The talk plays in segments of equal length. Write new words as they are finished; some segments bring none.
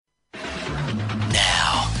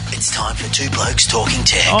It's time for Two Blokes Talking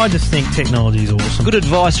Tech. I just think technology is awesome. Good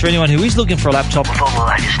advice for anyone who is looking for a laptop. With all the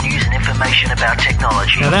latest news and information about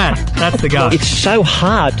technology. Now that's the guy. It's so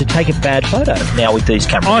hard to take a bad photo now with these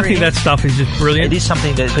cameras. I think that stuff is just brilliant. It is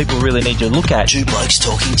something that people really need to look at. Two Blokes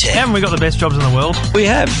Talking Tech. Haven't we got the best jobs in the world? We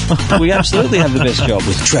have. We absolutely have the best job.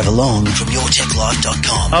 With Trevor Long from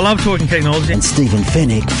YourTechLife.com. I love talking technology. And Stephen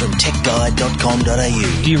Fennick from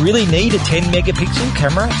TechGuide.com.au. Do you really need a 10 megapixel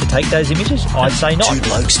camera to take those images? I'd say not. Two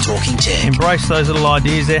Blokes Talking Tech. Embrace those little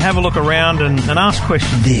ideas there. Have a look around and ask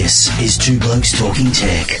questions. This is Two Blokes Talking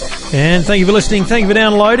Tech. And thank you for listening. Thank you for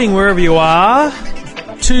downloading wherever you are.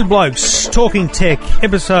 Two Blokes Talking Tech,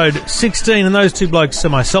 episode 16. And those two blokes are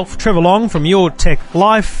myself, Trevor Long from Your Tech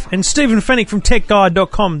Life, and Stephen Fennick from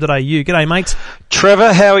TechGuide.com.au. G'day, mate.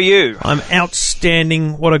 Trevor, how are you? I'm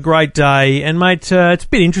outstanding. What a great day. And, mate, it's a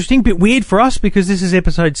bit interesting, a bit weird for us because this is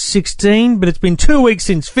episode 16, but it's been 2 weeks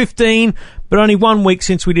since 15, but only 1 week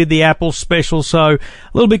since we did the Apple special, so a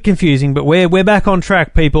little bit confusing, but we're back on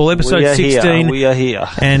track, people. Episode 16. We are here.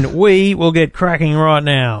 And we will get cracking right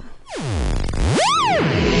now.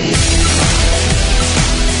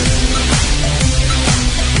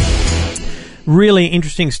 Really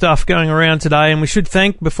interesting stuff going around today, and we should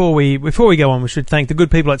thank, before we go on, we should thank the good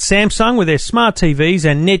people at Samsung with their smart TVs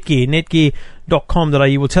and Netgear,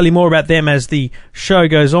 netgear.com.au. We'll tell you more about them as the show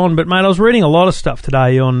goes on. But, mate, I was reading a lot of stuff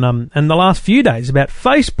today on, and the last few days about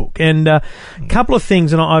Facebook, and a couple of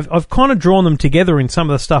things, and I've kind of drawn them together in some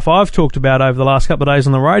of the stuff I've talked about over the last couple of days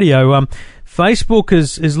on the radio. Facebook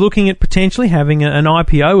is looking at potentially having an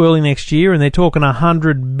IPO early next year, and they're talking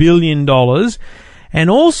 $100 billion. And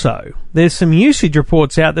also, there's some usage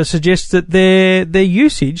reports out that suggest that their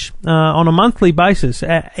usage on a monthly basis,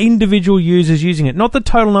 individual users using it, not the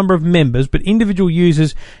total number of members, but individual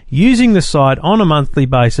users using the site on a monthly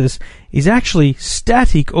basis, is actually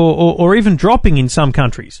static or even dropping in some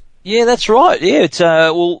countries. Yeah, that's right. Yeah, it's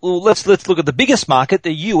well, let's look at the biggest market,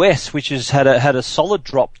 the US, which has had a solid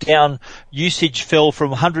drop down. Usage fell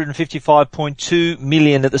from 155.2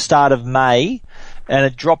 million at the start of May, and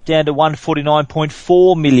it dropped down to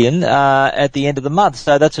 149.4 million at the end of the month.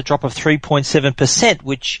 So that's a drop of 3.7%,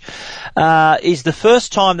 which is the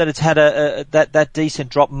first time that it's had that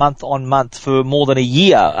decent drop month on month for more than a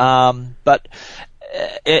year. But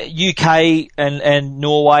UK and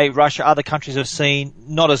Norway, Russia, other countries have seen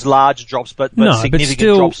not as large drops, but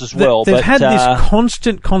significant drops as well. They've had this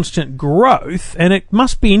constant growth, and it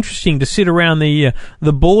must be interesting to sit around the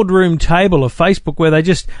boardroom table of Facebook where they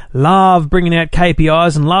just love bringing out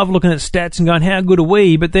KPIs and love looking at stats and going, how good are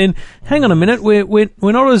we? But then, hang on a minute, we're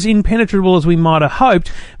not as impenetrable as we might have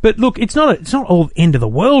hoped. But look, it's not all end of the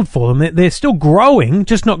world for them. They're still growing,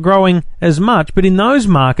 just not growing as much. But in those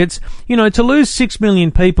markets, to lose 6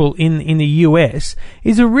 million people in the US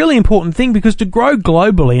is a really important thing, because to grow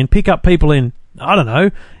globally and pick up people in, I don't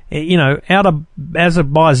know, out of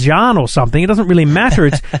Azerbaijan or something, it doesn't really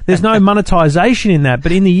matter. There's no monetization in that.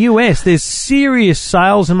 But in the US, there's serious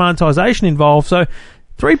sales and monetization involved. So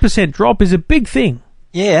 3% drop is a big thing.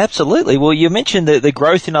 Yeah, absolutely. Well, you mentioned the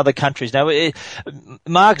growth in other countries. Now,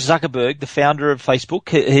 Mark Zuckerberg, the founder of Facebook,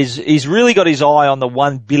 he's really got his eye on the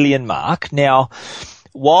 1 billion mark. Now,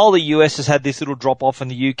 while the US has had this little drop-off in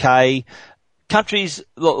the UK, countries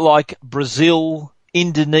like Brazil,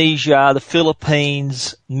 Indonesia, the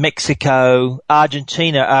Philippines, Mexico,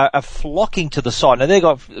 Argentina are flocking to the site. Now, they've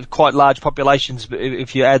got quite large populations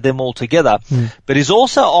if you add them all together. But he's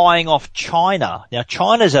also eyeing off China. Now,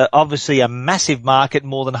 China's obviously a massive market,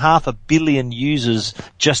 more than 500 million users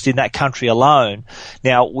just in that country alone.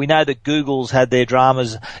 Now, we know that Google's had their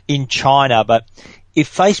dramas in China, but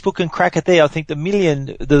if Facebook can crack it there, I think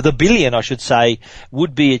the billion, I should say,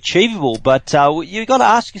 would be achievable. But you've got to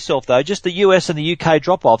ask yourself, though, just the US and the UK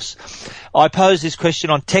drop-offs. I posed this question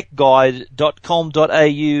on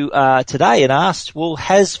techguide.com.au today and asked, well,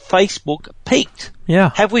 has Facebook peaked?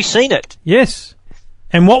 Yeah. Have we seen it? Yes.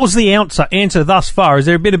 And what was the answer thus far? Is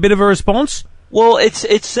there a bit of a response? Well,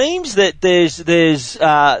 it seems that there's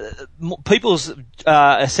people's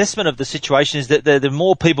assessment of the situation is that there are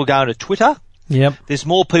more people going to Twitter. Yep. There's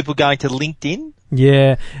more people going to LinkedIn.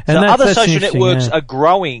 Yeah. And so other social networks are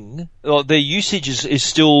growing. Their usage is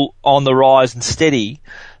still on the rise and steady.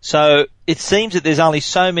 So it seems that there's only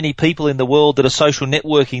so many people in the world that are social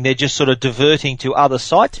networking. They're just sort of diverting to other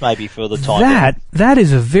sites maybe for the time. That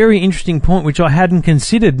is a very interesting point which I hadn't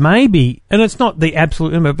considered. Maybe, and it's not the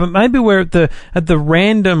absolute limit, but maybe we're at the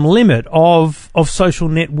random limit of social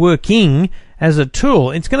networking as a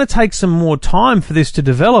tool. It's going to take some more time for this to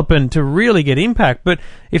develop and to really get impact. But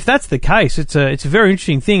if that's the case, it's a very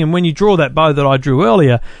interesting thing. And when you draw that bow that I drew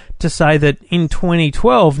earlier to say that in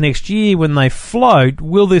 2012, next year, when they float,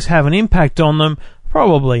 will this have an impact on them?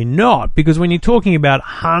 Probably not, because when you're talking about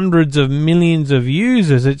hundreds of millions of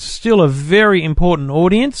users, it's still a very important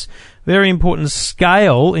audience, very important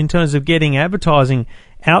scale in terms of getting advertising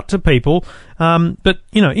out to people. But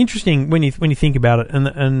interesting when you think about it.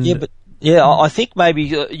 And yeah, I think maybe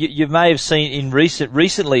you may have seen in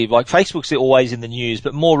recently, like Facebook's always in the news,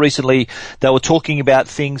 but more recently they were talking about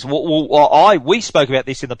things. We spoke about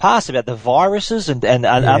this in the past about the viruses and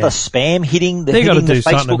other spam hitting the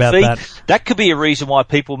Facebook feed. That could be a reason why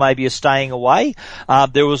people maybe are staying away.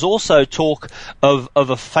 There was also talk of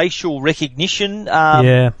a facial recognition.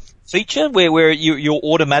 Feature where you're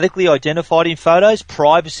automatically identified in photos.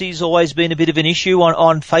 Privacy's always been a bit of an issue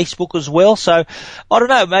on Facebook as well. So I don't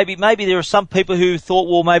know. Maybe there are some people who thought,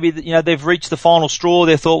 well, maybe they've reached the final straw.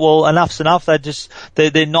 They thought, well, enough's enough.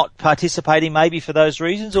 They're not participating maybe for those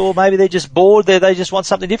reasons, or maybe they're just bored. They just want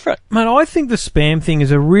something different. Man, I think the spam thing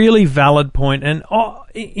is a really valid point, and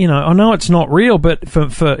I know it's not real, but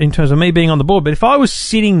for in terms of me being on the board, but if I was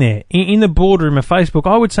sitting there in the boardroom of Facebook,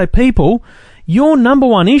 I would say, people, your number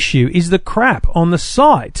one issue is the crap on the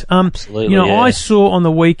site. Absolutely, I saw on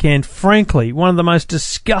the weekend, frankly, one of the most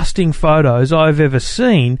disgusting photos I've ever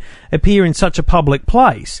seen appear in such a public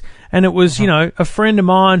place. And it was, a friend of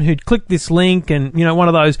mine who'd clicked this link and, one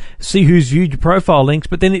of those see who's viewed your profile links,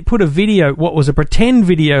 but then it put a video, what was a pretend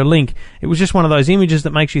video link. It was just one of those images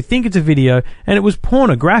that makes you think it's a video, and it was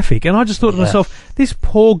pornographic. And I just thought to myself, this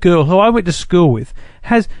poor girl who I went to school with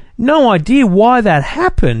has no idea why that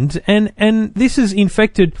happened, and this has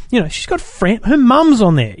infected, she's got her mum's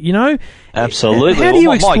on there, Absolutely. How do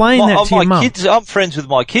you explain that to your mum? I'm friends with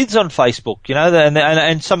my kids on Facebook,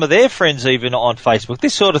 and some of their friends even on Facebook.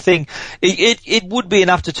 This sort of thing, it would be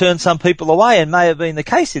enough to turn some people away, and may have been the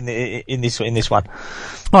case in this one.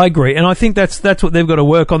 I agree, and I think that's what they've got to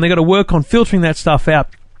work on. They've got to work on filtering that stuff out.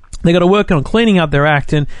 They've got to work on cleaning up their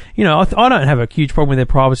act, and, I don't have a huge problem with their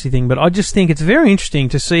privacy thing, but I just think it's very interesting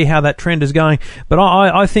to see how that trend is going. But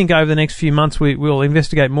I think over the next few months we'll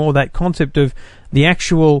investigate more that concept of the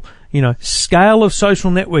actual, scale of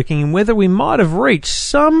social networking and whether we might have reached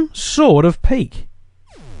some sort of peak.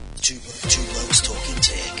 Two Blokes Talking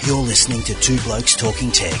Tech. You're listening to Two Blokes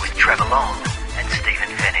Talking Tech with Trevor Long and Stephen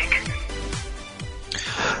Fennick.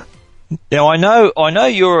 Now, I know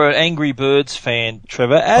you're an Angry Birds fan,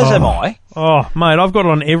 Trevor, as am I. Oh, mate, I've got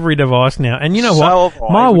it on every device now. And you know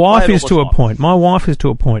what? My wife is to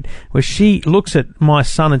a point where she looks at my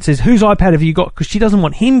son and says, whose iPad have you got? Because she doesn't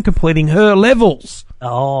want him completing her levels.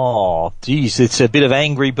 Oh, geez, it's a bit of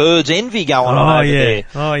Angry Birds envy going on over there.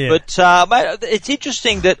 Oh, yeah. But, mate, it's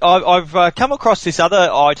interesting that I've come across this other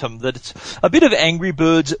item that it's a bit of Angry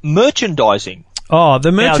Birds merchandising. Oh,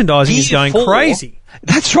 the merchandising is going crazy.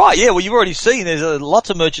 That's right, yeah. Well, you've already seen there's lots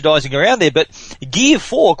of merchandising around there, but Gear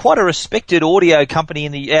 4, quite a respected audio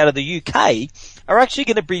company out of the UK, are actually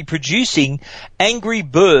going to be producing Angry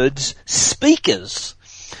Birds speakers.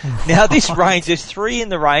 Now, this range, there's 3 in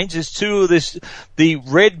the range. There's 2 of the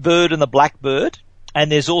red bird and the black bird. And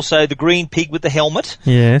there's also the green pig with the helmet.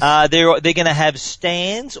 Yes. They're going to have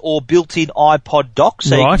stands or built-in iPod docks.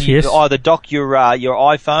 So right, you can either dock your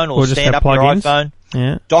iPhone or stand up your iPhone.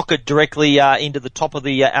 Yeah. Dock it directly into the top of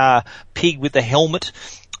the pig with the helmet.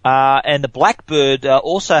 And the Blackbird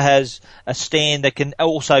also has a stand that can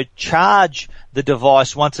also charge the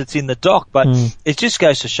device once it's in the dock. But it just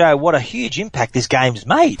goes to show what a huge impact this game's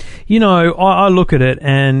made. I look at it,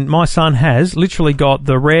 and my son has literally got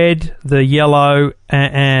the red, the yellow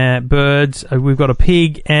birds. We've got a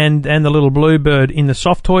pig and the little blue bird in the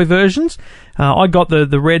soft toy versions. I got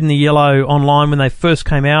the red and the yellow online when they first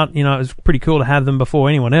came out. It was pretty cool to have them before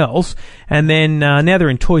anyone else. And then now they're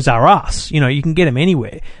in Toys R Us. You can get them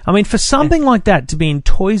anywhere. I mean, for something like that to be in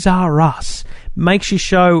Toys R Us makes you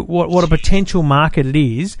show what a potential market it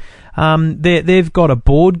is. They've got a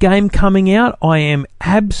board game coming out. I am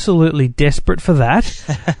absolutely desperate for that.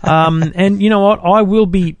 And you know what?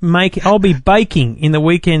 I'll be baking in the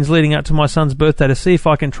weekends leading up to my son's birthday to see if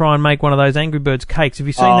I can try and make one of those Angry Birds cakes. Have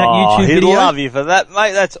you seen that YouTube video? He'd love you for that,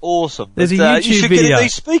 mate. That's awesome. There's a YouTube you should video. get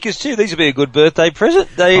these speakers too. These would be a good birthday present.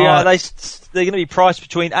 They're going to be priced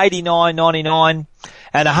between $89.99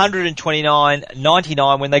 and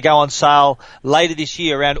 $129.99 when they go on sale later this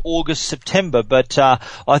year, around August, September. But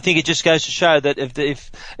I think it just goes to show that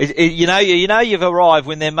if you've arrived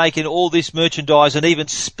when they're making all this merchandise and even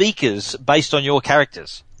speakers based on your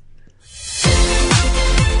characters.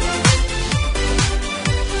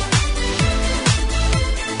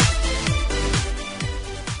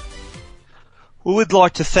 We would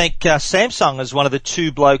like to thank Samsung as one of the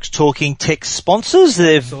Two Blokes Talking Tech sponsors.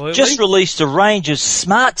 They've just released a range of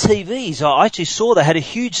smart TVs. I actually saw they had a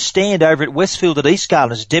huge stand over at Westfield at East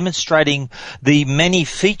Gardens demonstrating the many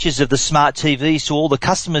features of the smart TVs to all the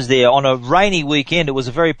customers there. On a rainy weekend, it was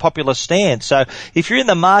a very popular stand. So if you're in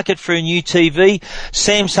the market for a new TV,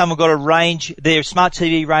 Samsung have got a range, their smart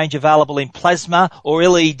TV range available in plasma or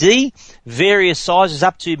LED, various sizes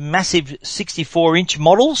up to massive 64-inch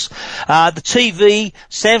models. The TV,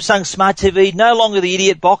 Samsung Smart TV, no longer the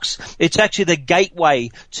idiot box. It's actually the gateway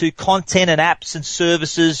to content and apps and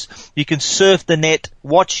services. You can surf the net,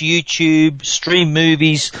 watch YouTube, stream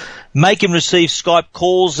movies, make and receive Skype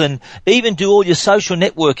calls, and even do all your social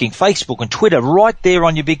networking, Facebook and Twitter, right there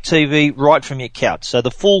on your big TV, right from your couch. So the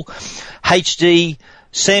full HD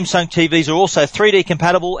Samsung TVs are also 3D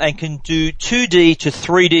compatible and can do 2D to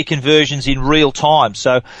 3D conversions in real time.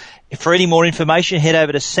 So for any more information, head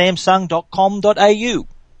over to samsung.com.au.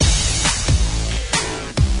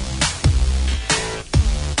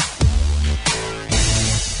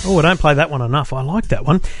 Oh, I don't play that one enough. I like that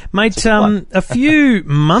one. Mate, a few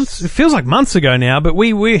months, it feels like months ago now, but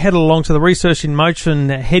we headed along to the Research in Motion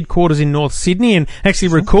headquarters in North Sydney and actually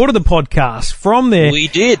recorded the podcast from there. We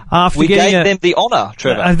did. We gave them the honour,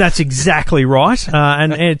 Trevor. That's exactly right.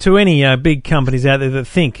 And to any big companies out there that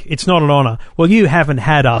think it's not an honour, well, you haven't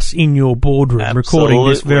had us in your boardroom recording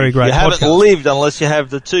this very great podcast. You haven't lived unless you have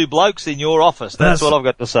the two blokes in your office. That's what I've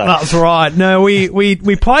got to say. That's right. No,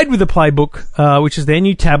 we played with the Playbook, which is their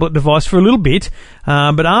new tablet device, for a little bit,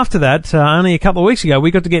 but after that, only a couple of weeks ago, we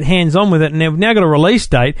got to get hands-on with it, and we've now got a release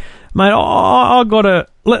date. Mate, I got to...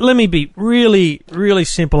 Let me be really, really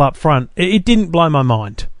simple up front. It didn't blow my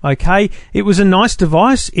mind, okay? It was a nice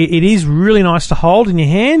device. It is really nice to hold in your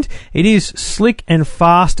hand. It is slick and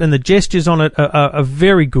fast, and the gestures on it are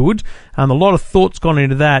very good. A lot of thought's gone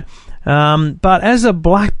into that. But as a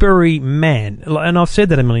BlackBerry man, and I've said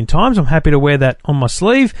that a million times, I'm happy to wear that on my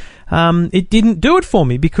sleeve. It didn't do it for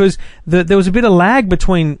me because there was a bit of lag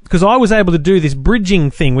because I was able to do this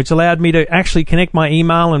bridging thing, which allowed me to actually connect my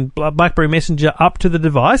email and BlackBerry Messenger up to the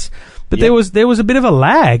device. But there was a bit of a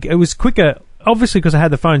lag. It was quicker. Obviously, because I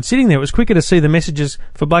had the phone sitting there, it was quicker to see the messages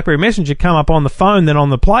for BlackBerry Messenger come up on the phone than on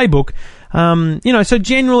the Playbook. So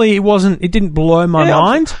generally it didn't blow my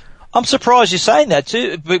mind. I'm surprised you're saying that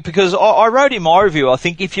too, because I wrote in my review, I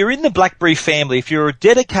think if you're in the BlackBerry family, if you're a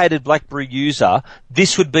dedicated BlackBerry user,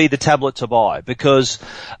 this would be the tablet to buy because,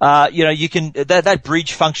 you can, that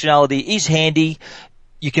bridge functionality is handy.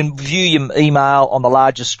 You can view your email on the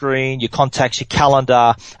larger screen, your contacts, your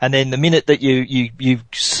calendar, and then the minute that you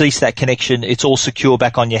cease that connection, it's all secure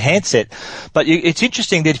back on your handset. But it's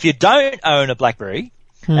interesting that if you don't own a BlackBerry,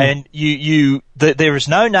 and there is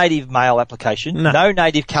no native mail application, no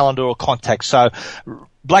native calendar or contact. So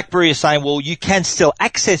BlackBerry is saying, well, you can still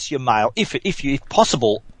access your mail if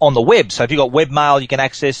possible on the web. So if you've got webmail, you can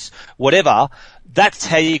access whatever. That's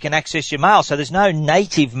how you can access your mail. So there's no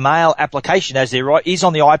native mail application as there is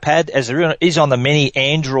on the iPad, as there is on the many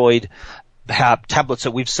Android tablets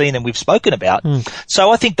that we've seen and we've spoken about.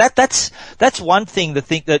 So I think that's one thing to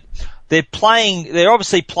think that they're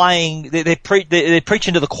obviously playing, they're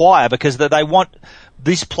preaching to the choir because they want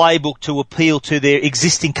this playbook to appeal to their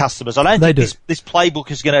existing customers. I don't think this playbook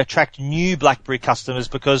is going to attract new BlackBerry customers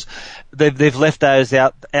because they've left those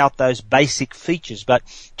out those basic features. But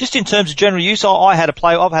just in terms of general use, I've had to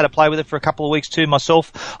play with it for a couple of weeks too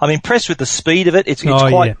myself. I'm impressed with the speed of it. It's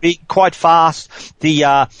quite big, quite fast.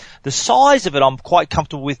 The size of it I'm quite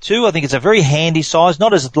comfortable with too. I think it's a very handy size,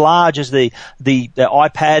 not as large as the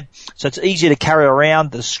iPad, so it's easier to carry around.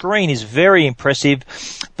 The screen is very impressive,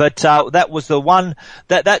 but that was the one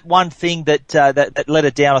that one thing that let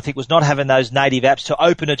it down, I think, was not having those native apps to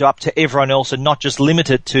open it up to everyone else and not just limit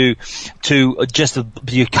it to just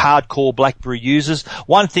your hardcore BlackBerry users.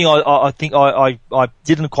 One thing I think I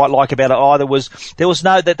didn't quite like about it either was there was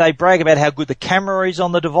that they brag about how good the camera is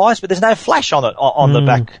on the device, but there's no flash on it on the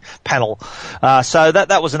back panel. So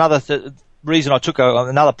that was another reason I took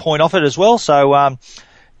another point off it as well. So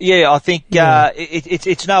I think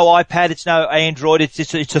it's no iPad, it's no Android,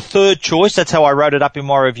 it's a third choice. That's how I wrote it up in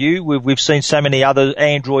my review. We've seen so many other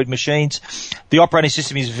Android machines. The operating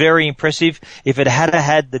system is very impressive. If it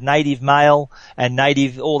had the native mail and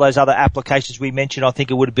native all those other applications we mentioned, I think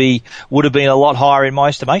it would have been a lot higher in my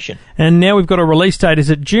estimation. And now we've got a release date. Is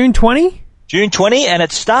it June 20? June 20, and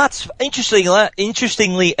it starts,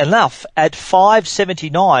 interestingly enough, at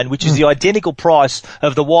 $579, which is the identical price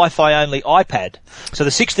of the Wi-Fi only iPad. So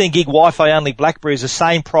the 16 gig Wi-Fi only BlackBerry is the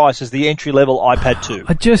same price as the entry level iPad 2.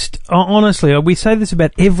 Honestly, we say this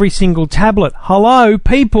about every single tablet. Hello,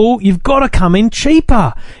 people, you've got to come in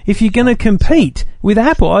cheaper if you're going to compete with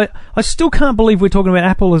Apple. I still can't believe we're talking about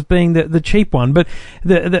Apple as being the cheap one, but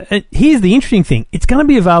here's the interesting thing. It's going to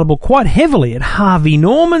be available quite heavily at Harvey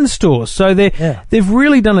Norman stores. So they've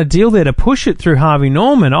really done a deal there to push it through Harvey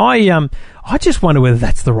Norman. I just wonder whether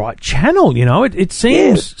that's the right channel. You know, it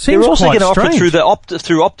seems they're also quite going to offer strange.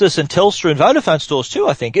 through Optus and Telstra and Vodafone stores too,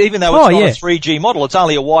 I think. Even though it's not a 3G model, it's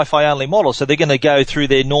only a Wi-Fi only model, so they're going to go through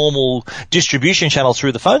their normal distribution channel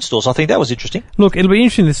through the phone stores. I think that was interesting. Look, it'll be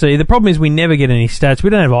interesting to see. The problem is we never get any stats. We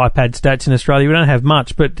don't have iPad stats in Australia. We don't have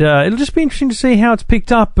much, but it'll just be interesting to see how it's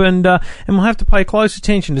picked up, and we'll have to pay close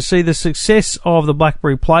attention to see the success of the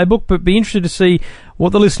BlackBerry Playbook, but be interested to see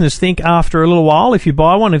what the listeners think after a little while. If you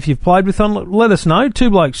buy one, if you've played with one, let us know.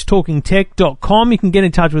 twoblokestalkingtech.com. You can get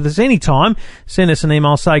in touch with us anytime. Send us an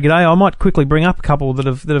email, say g'day. I might quickly bring up a couple that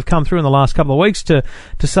have come through in the last couple of weeks to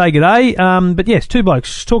say g'day. But yes,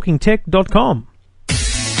 twoblokestalkingtech.com.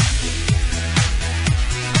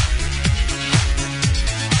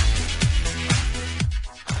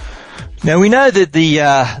 Now, we know that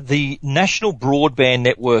the National Broadband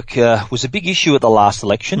Network was a big issue at the last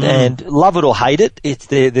election, and love it or hate it,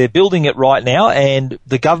 they're building it right now, and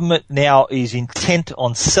the government now is intent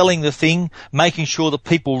on selling the thing, making sure that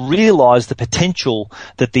people realise the potential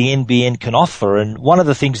that the NBN can offer. And one of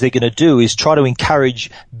the things they're going to do is try to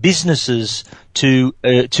encourage businesses to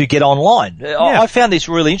get online. Yeah. I found this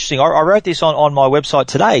really interesting. I wrote this on my website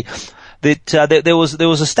today. That there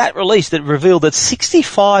was a stat release that revealed that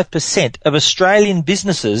 65% of Australian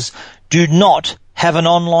businesses do not have an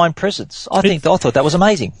online presence. I thought that was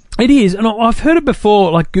amazing. It is, and I've heard it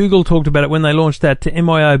before, like Google talked about it when they launched that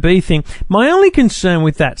MIOB thing. My only concern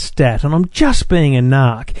with that stat, and I'm just being a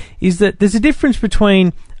narc, is that there's a difference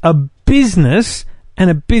between a business and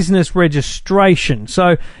a business registration.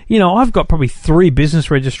 So, you know, I've got probably 3 business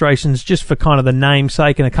registrations just for kind of the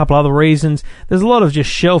namesake and a couple other reasons. There's a lot of just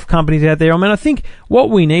shelf companies out there. I mean, I think what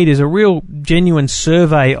we need is a real genuine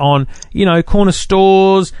survey on, you know, corner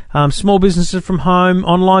stores, small businesses from home,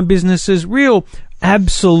 online businesses, real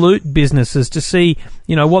absolute businesses to see,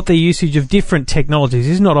 you know, what their usage of different technologies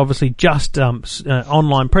is. Not obviously just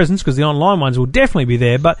online presence, because the online ones will definitely be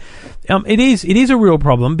there, but it is a real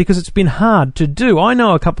problem because it's been hard to do. I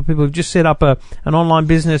know a couple of people who've just set up an online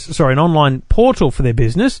portal for their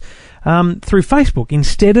business through Facebook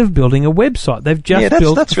instead of building a website. They've just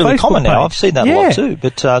built that's a really Facebook common now. page. I've seen that a lot too.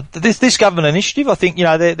 But this government initiative, I think, you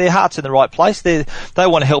know, their heart's in the right place. They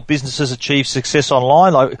want to help businesses achieve success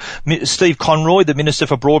online. Like Steve Conroy, the Minister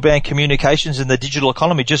for Broadband Communications and the Digital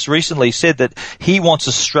Economy, just recently said that he wants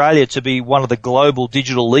Australia to be one of the global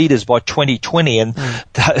digital leaders by 2020, and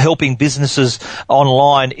helping businesses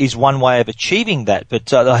online is one way of achieving that. But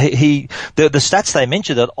the stats they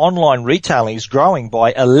mentioned, that online retailing is growing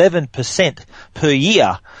by 11% per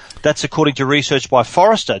year. That's according to research by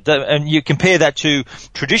Forrester. And you compare that to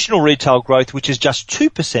traditional retail growth, which is just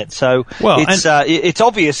 2%. So it's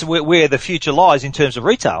obvious where the future lies in terms of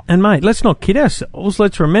retail. And mate, let's not kid ourselves.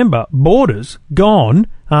 Let's remember, borders gone.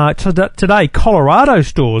 Today, Colorado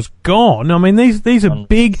stores gone. I mean, these are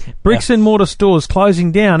big bricks and mortar stores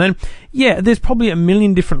closing down. And yeah, there's probably a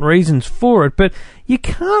million different reasons for it, but you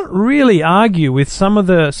can't really argue with some of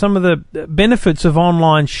the benefits of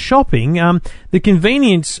online shopping. The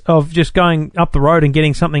convenience of just going up the road and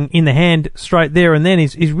getting something in the hand straight there and then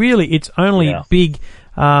is really its only big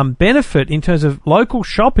benefit in terms of local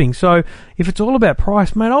shopping. So if it's all about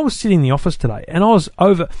price, mate, I was sitting in the office today and I was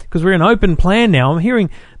over, because we're an open plan now, I'm hearing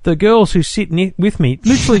the girls who sit with me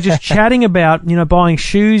literally just chatting about, you know, buying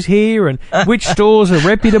shoes here and which stores are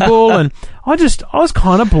reputable, and I was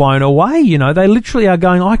kind of blown away. You know, they literally are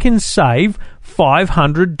going, I can save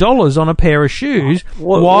 $500 on a pair of shoes.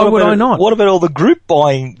 Why would I not? What about all the group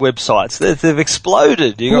buying websites? They've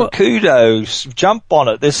exploded. You've got Kudos, Jump on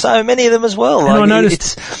it. There's so many of them as well. And I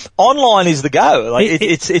noticed online is the go. Like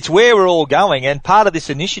it's where we're all going, and part of this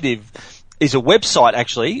initiative is a website,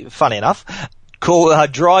 actually, funny enough, called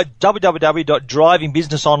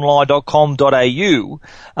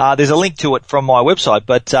www.drivingbusinessonline.com.au. There's a link to it from my website,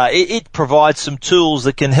 but it provides some tools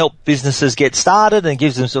that can help businesses get started and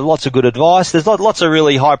gives them lots of good advice. There's lots of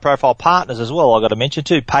really high-profile partners as well, I've got to mention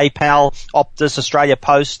too. PayPal, Optus, Australia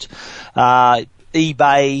Post,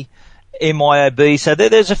 eBay, MYOB. So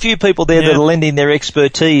there's a few people there that are lending their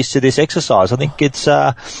expertise to this exercise. I think it's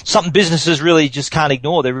something businesses really just can't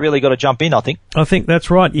ignore. They've really got to jump in, I think. I think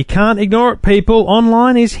that's right. You can't ignore it, people.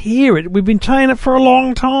 Online is here. We've been saying it for a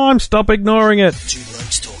long time. Stop ignoring it. Two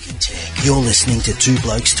Blokes Talking Tech. You're listening to Two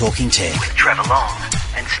Blokes Talking Tech. With Trevor Long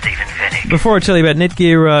and Stephen Fennick. Before I tell you about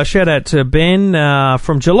Netgear, shout out to Ben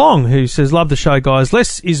from Geelong, who says, love the show, guys.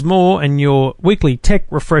 Less is more, and your weekly tech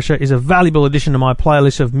refresher is a valuable addition to my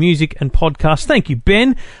playlist of music and podcasts. Thank you,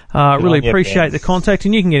 Ben. Really appreciate the contact,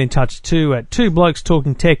 and you can get in touch too at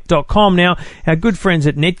twoblokestalkingtech.com. Now, our good friends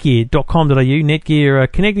at netgear.com.au,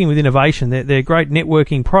 Netgear connecting with innovation. They're great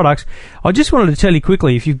networking products. I just wanted to tell you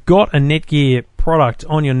quickly, if you've got a Netgear product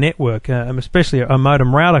on your network, especially a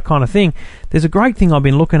modem router kind of thing, there's a great thing I've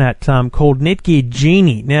been looking at called Netgear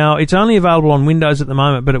Genie. Now, it's only available on Windows at the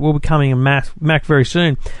moment, but it will be coming in Mac very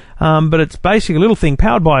soon. But it's basically a little thing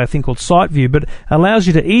powered by a thing called SiteView, but allows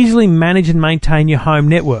you to easily manage and maintain your home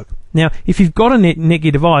network. Now, if you've got a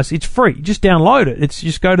Netgear device, it's free. Just download it.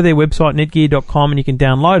 Just go to their website, netgear.com, and you can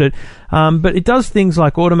download it. But it does things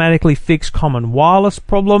like automatically fix common wireless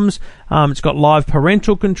problems. It's got live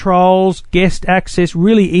parental controls, guest access,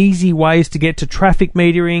 really easy ways to get to traffic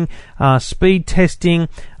metering, speed testing.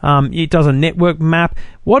 It does a network map.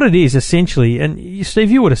 What it is essentially, and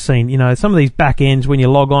Steve, you would have seen, some of these back ends when you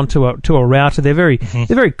log on to a router, they're very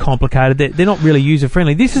complicated. They're not really user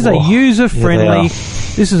friendly. This is a user friendly.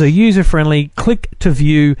 This is a user friendly click to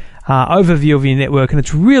view overview of your network, and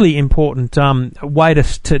it's really important way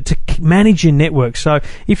to manage your network. So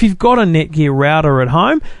if you've got a Netgear router at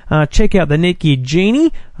home, check out the Netgear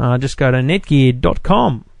Genie. Just go to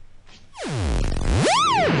netgear.com.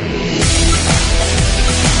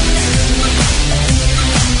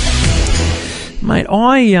 Mate,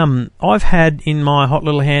 I've had in my hot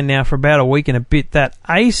little hand now for about a week and a bit that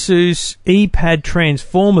Asus ePad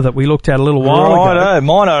transformer that we looked at a little while ago. Righto,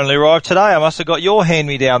 mine only arrived today. I must have got your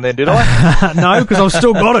hand-me-down then, did I? No, because I've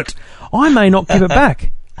still got it. I may not give it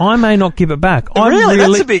back. Really?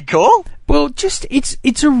 That's a big call. Well,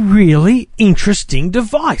 it's a really interesting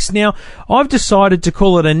device. Now, I've decided to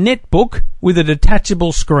call it a netbook with a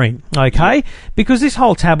detachable screen, okay? Because this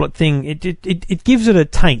whole tablet thing, it gives it a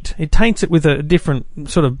taint. It taints it with a different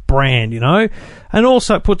sort of brand, and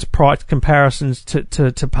also it puts price comparisons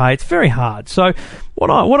to pay. It's very hard. So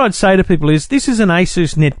what I'd say to people is this is an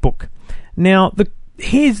Asus netbook. Now,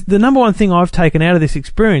 here's the number one thing I've taken out of this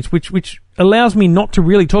experience, which allows me not to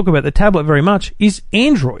really talk about the tablet very much, is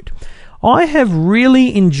Android. I have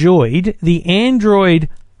really enjoyed the Android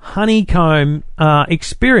honeycomb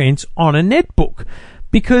experience on a netbook,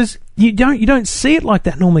 because you don't see it like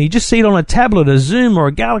that normally. You just see it on a tablet, a Zoom or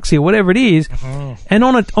a Galaxy or whatever it is. And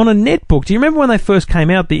on a netbook, do you remember when they first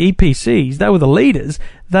came out, the EPCs? They were the leaders.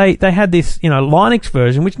 They had this Linux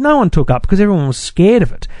version which no one took up because everyone was scared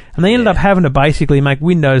of it, and they ended up having to basically make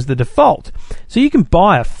Windows the default. So you can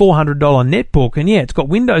buy a $400 netbook, and it's got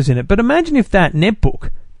Windows in it. But imagine if that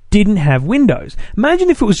netbook didn't have Windows. Imagine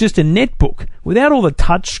if it was just a netbook without all the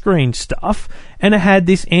touchscreen stuff, and it had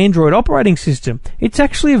this Android operating system. It's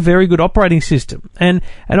actually a very good operating system, and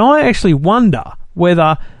I actually wonder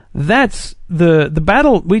whether that's the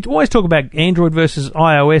battle. We always talk about Android versus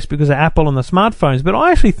iOS because of Apple and the smartphones, but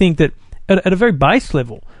I actually think that at a very base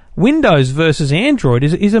level, Windows versus Android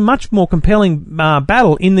is a much more compelling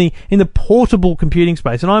battle in the portable computing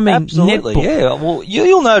space, and I mean absolutely, netbook. yeah. Well,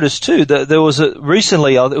 you'll notice too that there was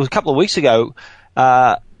recently, it was a couple of weeks ago,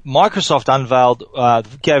 Microsoft unveiled,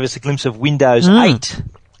 gave us a glimpse of Windows 8,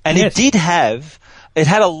 and it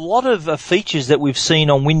had a lot of features that we've seen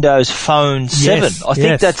on Windows Phone 7. I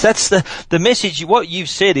think that's the message. What you've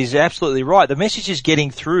said is absolutely right. The message is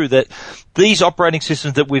getting through that these operating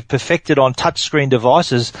systems that we've perfected on touchscreen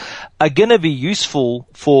devices are going to be useful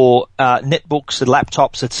for netbooks and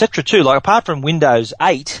laptops, etc. too. Like apart from Windows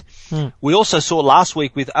 8, we also saw last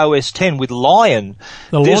week with OS 10 with Lion.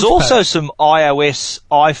 There's also some iOS,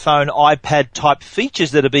 iPhone, iPad type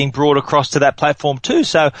features that are being brought across to that platform too.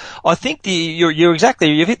 So I think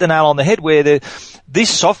you've hit the nail on the head where this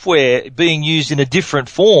software being used in a different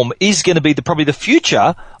form is going to be probably the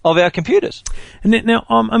future of our computers. And now,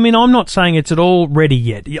 I'm not saying it's at all ready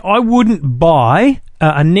yet. I wouldn't buy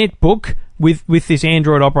a netbook with this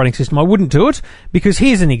Android operating system. I wouldn't do it, because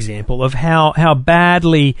here's an example of how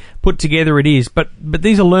badly put together it is. But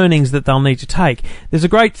these are learnings that they'll need to take. There's a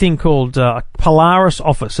great thing called Polaris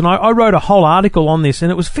Office, and I wrote a whole article on this,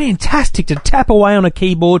 and it was fantastic to tap away on a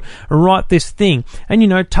keyboard and write this thing,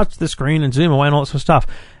 and touch the screen and zoom away and all that sort of stuff.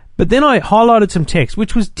 But then I highlighted some text,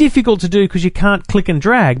 which was difficult to do because you can't click and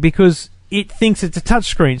drag because it thinks it's a touch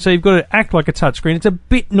screen. So you've got to act like a touch screen. It's a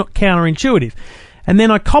bit not counterintuitive. and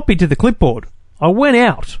then I copied to the clipboard. I went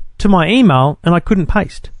out to my email and I couldn't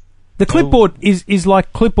paste. The clipboard is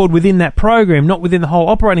like clipboard within that program, not within the whole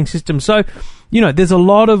operating system. So, there's a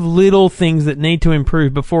lot of little things that need to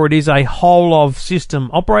improve before it is a whole of system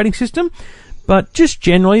operating system. But just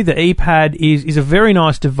generally, the ePad is a very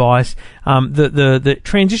nice device. The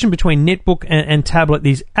transition between netbook and tablet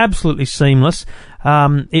is absolutely seamless.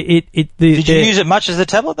 Did you use it much as a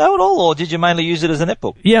tablet though at all, or did you mainly use it as a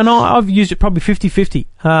netbook? Yeah, no, I've used it probably 50-50.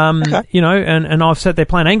 Okay. And I've sat there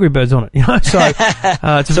playing Angry Birds on it. So,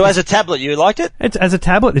 so as a tablet, you liked it? As a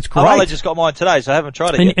tablet, it's great. I've only just got mine today, so I haven't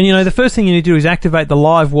tried it yet. And the first thing you need to do is activate the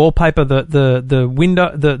live wallpaper, the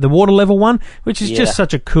window, the water level one, which is just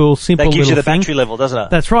such a cool, simple little thing. That gives you the battery level, doesn't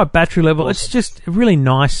it? That's right, battery level. Awesome. It's just really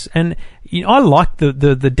nice, and I like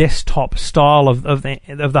the desktop style of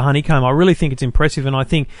the Honeycomb. I really think it's impressive, and I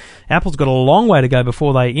think Apple's got a long way to go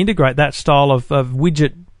before they integrate that style of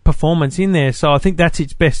widget performance in there. So I think that's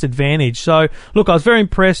its best advantage. So look, I was very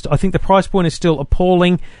impressed. I think the price point is still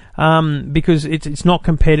appalling because it's not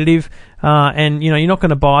competitive, and you're not going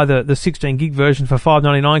to buy the 16 gig version for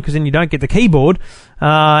 $5.99 because then you don't get the keyboard,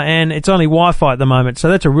 and it's only Wi-Fi at the moment. So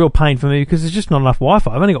that's a real pain for me because there's just not enough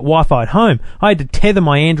Wi-Fi. I've only got Wi-Fi at home. I had to tether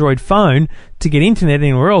my Android phone to get internet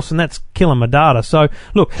anywhere else, and that's killing my data. So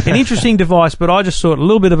look, an interesting device, but I just thought a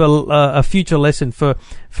little bit of a future lesson for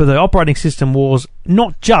the operating system wars,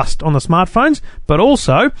 not just on the smartphones, but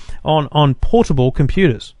also on portable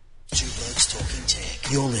computers. Two Blokes Talking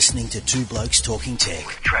Tech. You're listening to Two Blokes Talking Tech.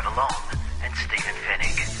 With Trevor Long and Stephen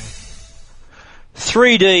Fennick.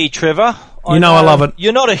 3D, Trevor. I love it.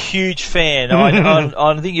 You're not a huge fan.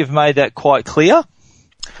 I think you've made that quite clear.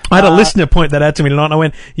 I had a listener point that out to me tonight, and I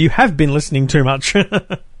went, you have been listening too much.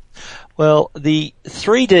 Well, the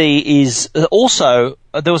 3D is also...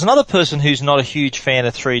 there was another person who's not a huge fan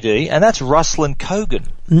of 3D, and that's Ruslan Kogan.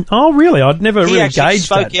 Oh, really? I'd never really gauged that. He actually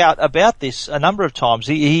spoke out about this a number of times.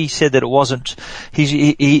 He said that it wasn't...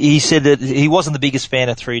 He said that he wasn't the biggest fan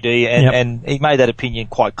of 3D, and he made that opinion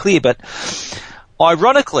quite clear. But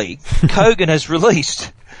ironically, Kogan has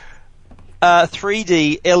released a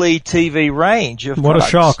 3D LED TV range of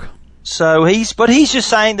products. What a shock. So he's just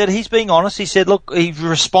saying that he's being honest. He said, look, he's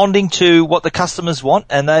responding to what the customers want,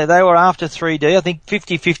 and they were after 3D. I think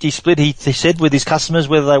 50-50 split, he said, with his customers,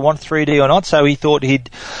 whether they want 3D or not. So he thought he'd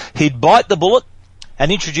bite the bullet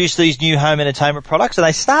and introduce these new home entertainment products. And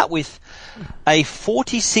they start with a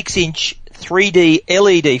 46-inch 3D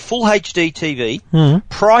LED Full HD TV,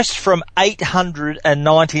 priced from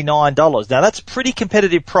 $899. Now, that's a pretty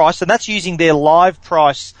competitive price, and that's using their live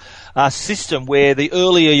price system where the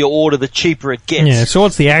earlier you order, the cheaper it gets. Yeah, so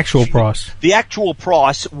what's the actual price? The actual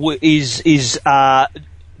price is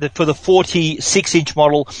for the 46-inch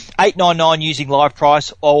model, $899 using live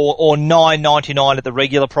price, or $999 at the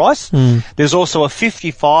regular price. There's also a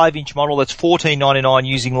 55-inch model that's $1499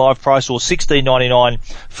 using live price, or $1699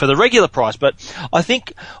 for the regular price. But I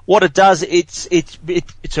think what it does, it's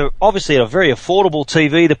obviously a very affordable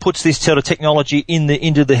TV that puts this sort of technology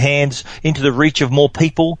into the hands, into the reach of more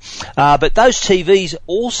people. But those TVs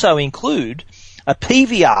also include a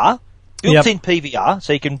PVR, built-in PVR,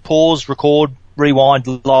 so you can pause, record, rewind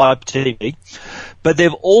live TV, but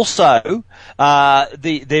they've also can do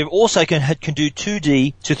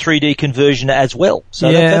 2D to 3D conversion as well. So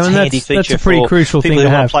that's a handy feature. That's a pretty crucial people thing who to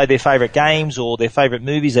want have. to play their favourite games or their favourite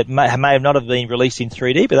movies that may have not have been released in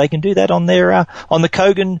 3D, but they can do that on their on the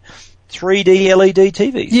Kogan 3D LED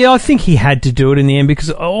TVs. Yeah, I think he had to do it in the end,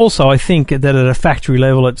 because also I think that at a factory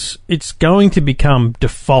level it's going to become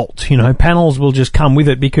default. Panels will just come with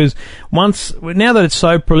it, because now that it's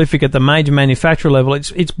so prolific at the major manufacturer level,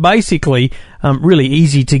 it's basically really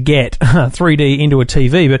easy to get 3D into a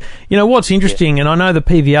TV. But what's interesting, and I know the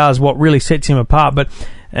PVR is what really sets him apart, but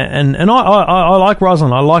And I like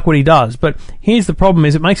Ruslan. I like what he does. But here's the problem: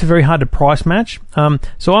 is it makes it very hard to price match.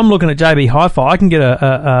 So I'm looking at JB Hi-Fi. I can get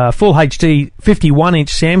a full HD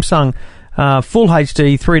 51-inch Samsung full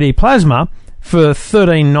HD 3D plasma for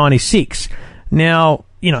 $13.96. Now,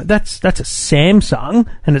 that's a Samsung,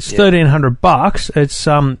 and it's $1,300. It's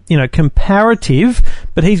comparative,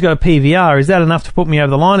 but he's got a PVR. Is that enough to put me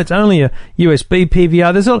over the line? It's only a USB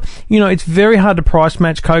PVR. It's very hard to price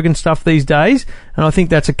match Kogan stuff these days, and I think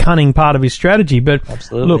that's a cunning part of his strategy. But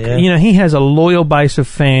absolutely, look, he has a loyal base of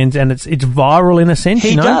fans, and it's viral in a sense.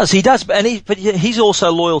 He does, but he's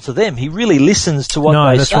also loyal to them. He really listens to what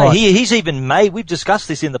they say. Right. He's even made. We've discussed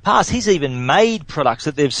this in the past. He's even made products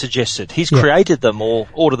that they've suggested. He's created them or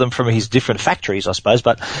order them from his different factories, I suppose.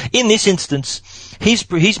 But in this instance,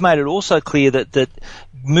 he's made it also clear that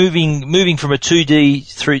moving from a 2D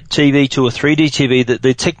TV to a 3D TV, that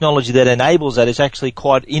the technology that enables that is actually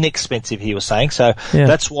quite inexpensive, he was saying. So So Yeah.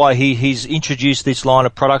 that's why he's introduced this line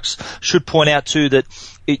of products. Should point out too that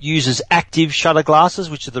it uses active shutter glasses,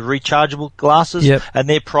 which are the rechargeable glasses, Yep. and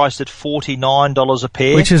they're priced at $49 a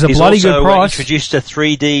pair. Which is a He's bloody also good price. introduced a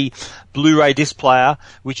 3D Blu-ray disc player,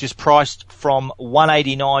 which is priced from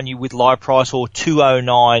 $189 with live price or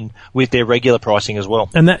 $209 with their regular pricing as well.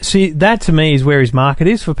 And that to me is where his market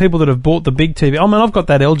is for people that have bought the big TV. I mean, I've got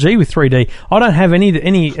that LG with 3D. I don't have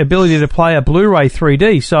any ability to play a Blu-ray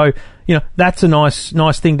 3D, so that's a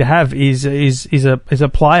nice thing to have. Is a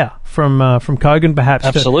player from Kogan perhaps.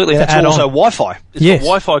 Absolutely, to and add that's also on. Wi-Fi. It's Yes. got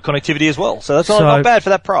Wi-Fi connectivity as well, so that's not bad for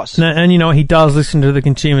that price. And he does listen to the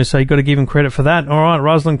consumers, so you've got to give him credit for that. All right,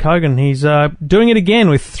 Ruslan Kogan, he's doing it again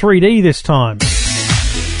with 3D this time.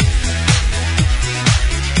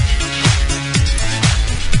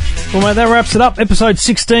 Well, mate, that wraps it up. Episode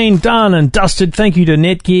 16 done and dusted. Thank you to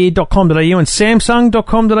netgear.com.au and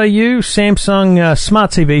samsung.com.au. Samsung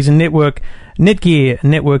smart TVs and Netgear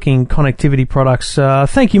networking connectivity products.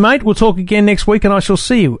 Thank you, mate. We'll talk again next week, and I shall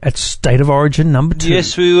see you at State of Origin number 2.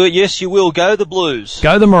 Yes, you will. Go the Blues.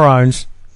 Go the Maroons.